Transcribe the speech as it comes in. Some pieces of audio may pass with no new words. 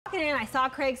in, I saw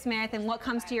Craig Smith, and what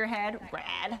comes to your head?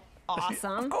 Rad.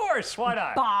 Awesome. Of course, why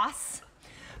not? Boss.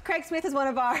 Craig Smith is one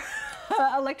of our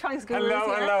electronics gurus here.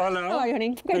 Hello. How are you,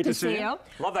 honey? Great to see you.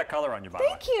 Love that color on you, by the way.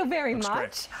 Thank you very much.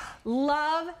 Great.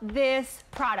 Love this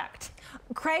product.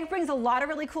 Craig brings a lot of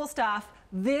really cool stuff.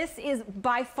 This is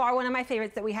by far one of my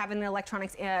favorites that we have in the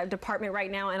electronics department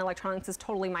right now, and electronics is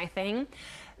totally my thing.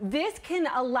 This can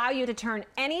allow you to turn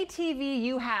any TV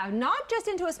you have, not just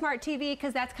into a smart TV,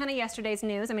 because that's kind of yesterday's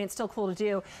news. I mean, it's still cool to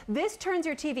do. This turns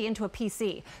your TV into a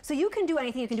PC. So you can do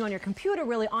anything you can do on your computer,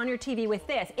 really, on your TV with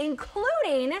this,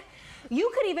 including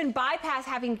you could even bypass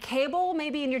having cable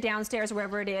maybe in your downstairs,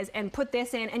 wherever it is, and put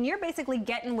this in, and you're basically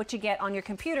getting what you get on your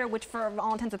computer, which for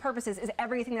all intents and purposes is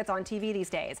everything that's on TV these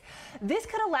days. This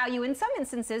could allow you, in some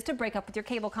instances, to break up with your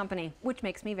cable company, which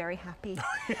makes me very happy.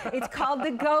 It's called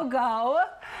the GOGO,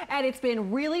 and it's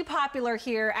been really popular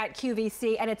here at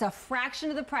QVC, and it's a fraction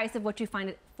of the price of what you find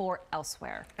it for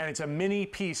elsewhere. And it's a mini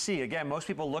PC. Again, most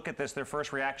people look at this, their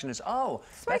first reaction is, oh,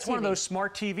 that's one of those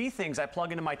smart TV things I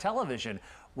plug into my television.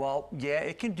 Well, yeah,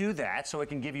 it can do that, so it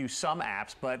can give you some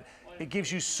apps, but it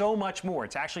gives you so much more.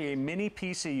 It's actually a mini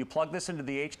PC. You plug this into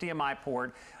the HDMI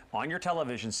port on your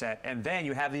television set, and then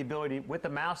you have the ability, with the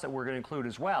mouse that we're going to include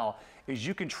as well, is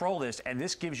you control this, and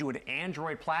this gives you an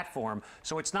Android platform.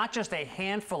 So it's not just a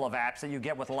handful of apps that you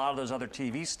get with a lot of those other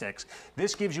TV sticks.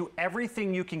 This gives you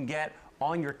everything you can get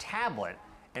on your tablet.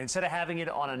 And instead of having it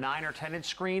on a 9 or 10-inch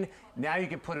screen, now you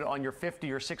can put it on your 50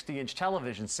 or 60-inch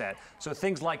television set. So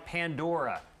things like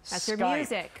Pandora, that's Skype, your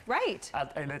music, right?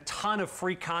 And a ton of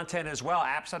free content as well,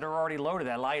 apps that are already loaded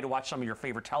that allow you to watch some of your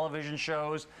favorite television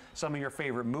shows, some of your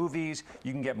favorite movies.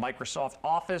 You can get Microsoft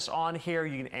Office on here.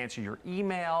 You can answer your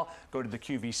email, go to the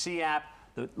QVC app.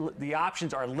 The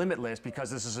options are limitless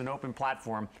because this is an open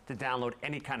platform to download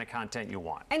any kind of content you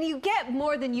want. And you get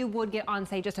more than you would get on,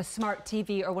 say, just a smart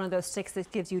TV or one of those sticks that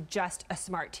gives you just a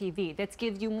smart TV. This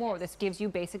gives you more. This gives you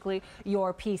basically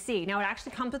your PC. Now, it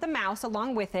actually comes with a mouse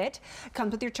along with it.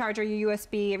 Comes with your charger, your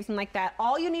USB, everything like that.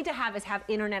 All you need to have is have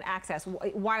internet access,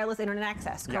 wireless internet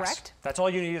access, correct? Yes. That's all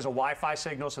you need is a Wi-Fi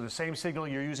signal. So the same signal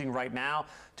you're using right now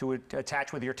to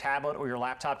attach with your tablet or your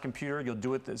laptop computer, you'll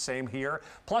do it the same here.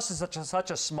 Plus, it's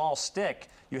such a small stick,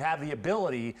 you have the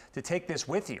ability to take this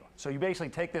with you. So you basically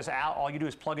take this out, all you do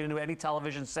is plug it into any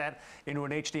television set, into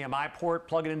an HDMI port,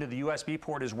 plug it into the USB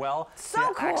port as well.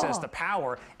 So cool. Access the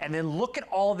power, and then look at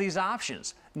all of these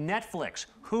options. Netflix,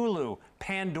 Hulu,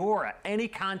 Pandora, any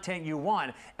content you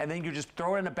want, and then you just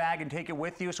throw it in a bag and take it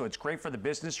with you. So it's great for the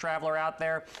business traveler out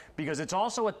there because it's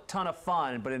also a ton of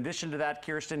fun. But in addition to that,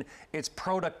 Kirsten, it's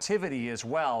productivity as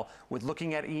well with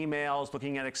looking at emails,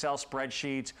 looking at Excel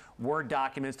spreadsheets, Word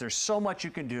documents. There's so much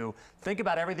you can do. Think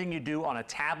about everything you do on a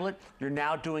tablet. You're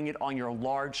now doing it on your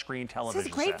large screen television This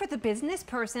is great set. for the business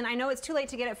person. I know it's too late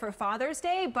to get it for Father's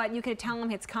Day, but you could tell them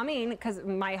it's coming because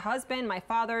my husband, my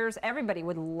fathers, everybody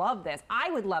would love this. I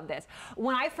would love this.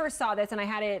 When I first saw this, and I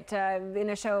had it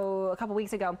in a show a couple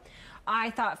weeks ago,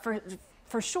 I thought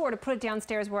for sure to put it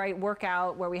downstairs where I work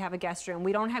out, where we have a guest room.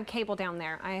 We don't have cable down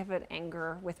there. I have an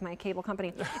anger with my cable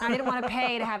company. And I didn't want to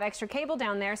pay to have extra cable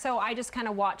down there, so I just kind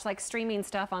of watch like streaming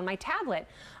stuff on my tablet.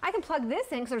 I can plug this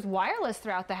in because there's wireless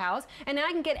throughout the house, and then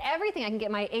I can get everything. I can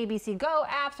get my ABC Go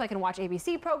app, so I can watch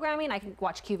ABC programming. I can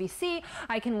watch QVC.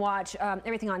 I can watch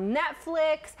everything on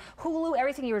Netflix, Hulu,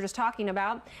 everything you were just talking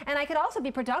about. And I could also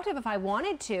be productive if I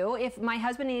wanted to. If my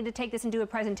husband needed to take this and do a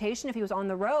presentation, if he was on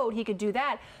the road, he could do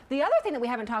that. The other thing that we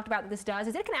haven't talked about that this does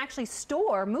is it can actually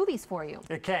store movies for you.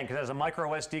 It can, because it has a micro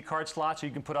SD card slot, so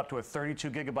you can put up to a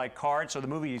 32-gigabyte card. So the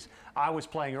movies I was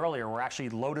playing earlier were actually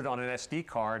loaded on an SD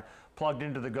card, plugged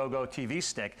into the GOGO TV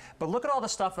stick. But look at all the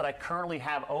stuff that I currently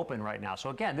have open right now.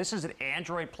 So again, this is an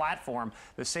Android platform,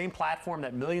 the same platform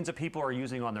that millions of people are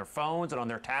using on their phones and on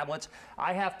their tablets.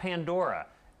 I have Pandora,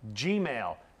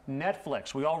 Gmail,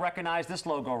 Netflix. We all recognize this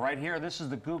logo right here. This is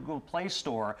the Google Play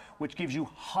Store, which gives you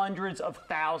hundreds of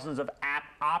thousands of app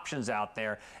options out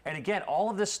there. And again, all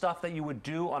of this stuff that you would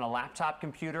do on a laptop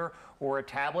computer or a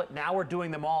tablet, now we're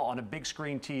doing them all on a big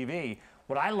screen TV.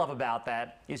 What I love about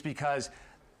that is because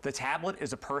the tablet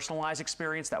is a personalized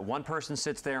experience that one person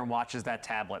sits there and watches that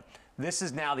tablet. This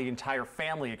is now the entire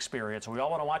family experience. We all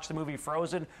want to watch the movie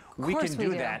Frozen. We can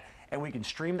do that. and we can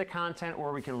stream the content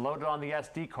or we can load it on the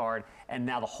SD card, and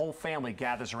now the whole family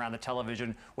gathers around the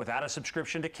television without a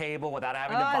subscription to cable, without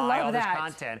having to buy all this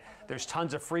content. There's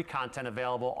tons of free content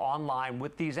available online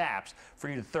with these apps for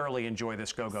you to thoroughly enjoy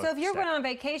this GOGO. So if you're going on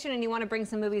vacation and you want to bring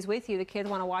some movies with you, the kids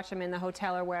want to watch them in the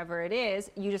hotel or wherever it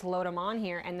is, you just load them on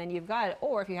here and then you've got it.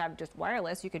 Or if you have just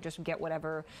wireless, you could just get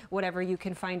whatever you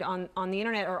can find on the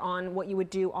internet or on what you would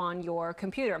do on your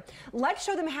computer. Let's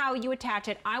show them how you attach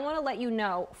it. I want to let you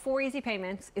know 4 easy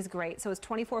payments is great. So it's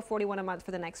 $24.41 a month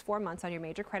for the next 4 months on your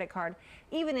major credit card.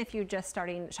 Even if you're just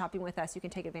starting shopping with us, you can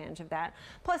take advantage of that.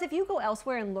 Plus, if you go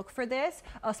elsewhere and look for this,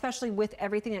 especially with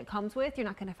everything it comes with, you're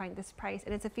not going to find this price,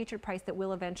 and it's a featured price that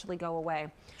will eventually go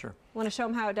away. Sure. Want to show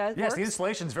them how it does? Yes, works? the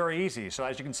installation is very easy. So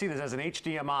as you can see, this has an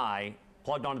HDMI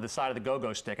plugged onto the side of the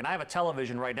GOGO stick, and I have a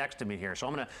television right next to me here. So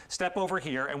I'm going to step over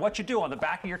here, and what you do on the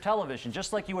back of your television,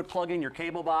 just like you would plug in your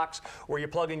cable box or you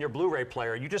plug in your Blu-ray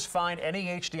player, you just find any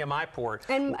HDMI port.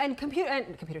 And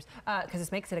computers, because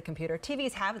this makes it a computer.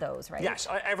 TVs have those, right? Yes,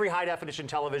 every high-definition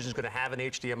television is going to have an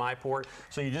HDMI port.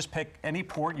 So you just pick any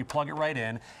port, you plug it right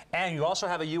in, and you also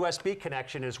have a USB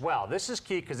connection as well. This is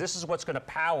key because this is what's going to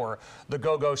power the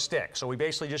GOGO stick. So we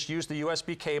basically just use the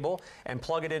USB cable and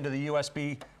plug it into the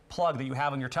USB plug that you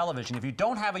have on your television. If you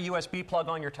don't have a USB plug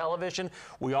on your television,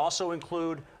 we also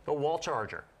include the wall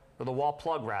charger, or the wall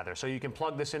plug rather. So you can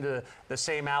plug this into the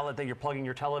same outlet that you're plugging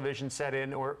your television set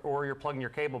in, or you're plugging your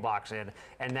cable box in.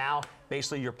 And now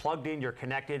basically you're plugged in, you're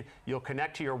connected, you'll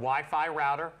connect to your Wi-Fi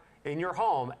router in your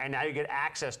home, and now you get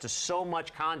access to so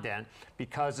much content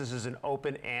because this is an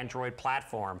open Android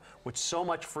platform with so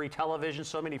much free television,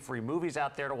 so many free movies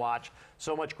out there to watch,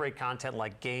 so much great content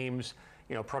like games,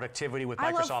 you know, productivity with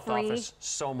Microsoft Office,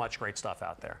 so much great stuff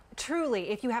out there. Truly,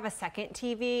 if you have a second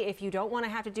TV, if you don't want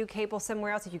to have to do cable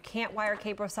somewhere else, if you can't wire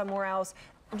cable somewhere else,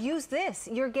 use this.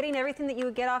 You're getting everything that you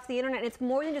would get off the internet. It's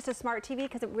more than just a smart TV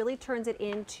because it really turns it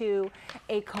into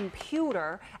a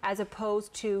computer as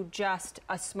opposed to just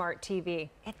a smart TV.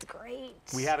 It's great.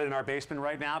 We have it in our basement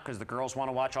right now because the girls want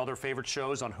to watch all their favorite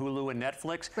shows on Hulu and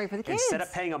Netflix. Great for the kids. Instead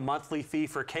of paying a monthly fee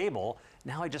for cable,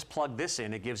 now I just plug this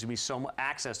in. It gives me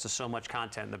access to so much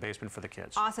content in the basement for the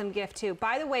kids. Awesome gift too.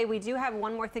 By the way, we do have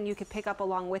one more thing you could pick up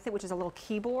along with it, which is a little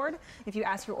keyboard. If you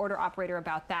ask your order operator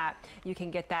about that, you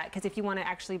can get that. Because if you want to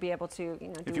actually be able to, you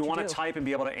know, do if you want to type and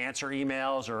be able to answer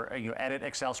emails or edit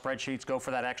Excel spreadsheets, go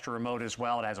for that extra remote as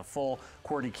well. It has a full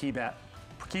QWERTY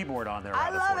keyboard on there.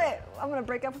 I love it. I'm going to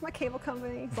break up with my cable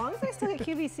company. As long as I still get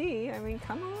QVC. I mean,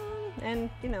 come on. And,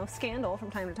 you know, Scandal from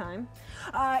time to time.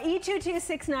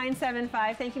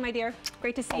 E226975. Thank you, my dear.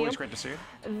 Great to see you. Always great to see you.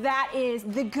 That is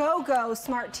the GOGO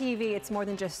Smart TV. It's more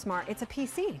than just smart. It's a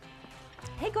PC.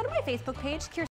 Hey, go to my Facebook page, Kerstin.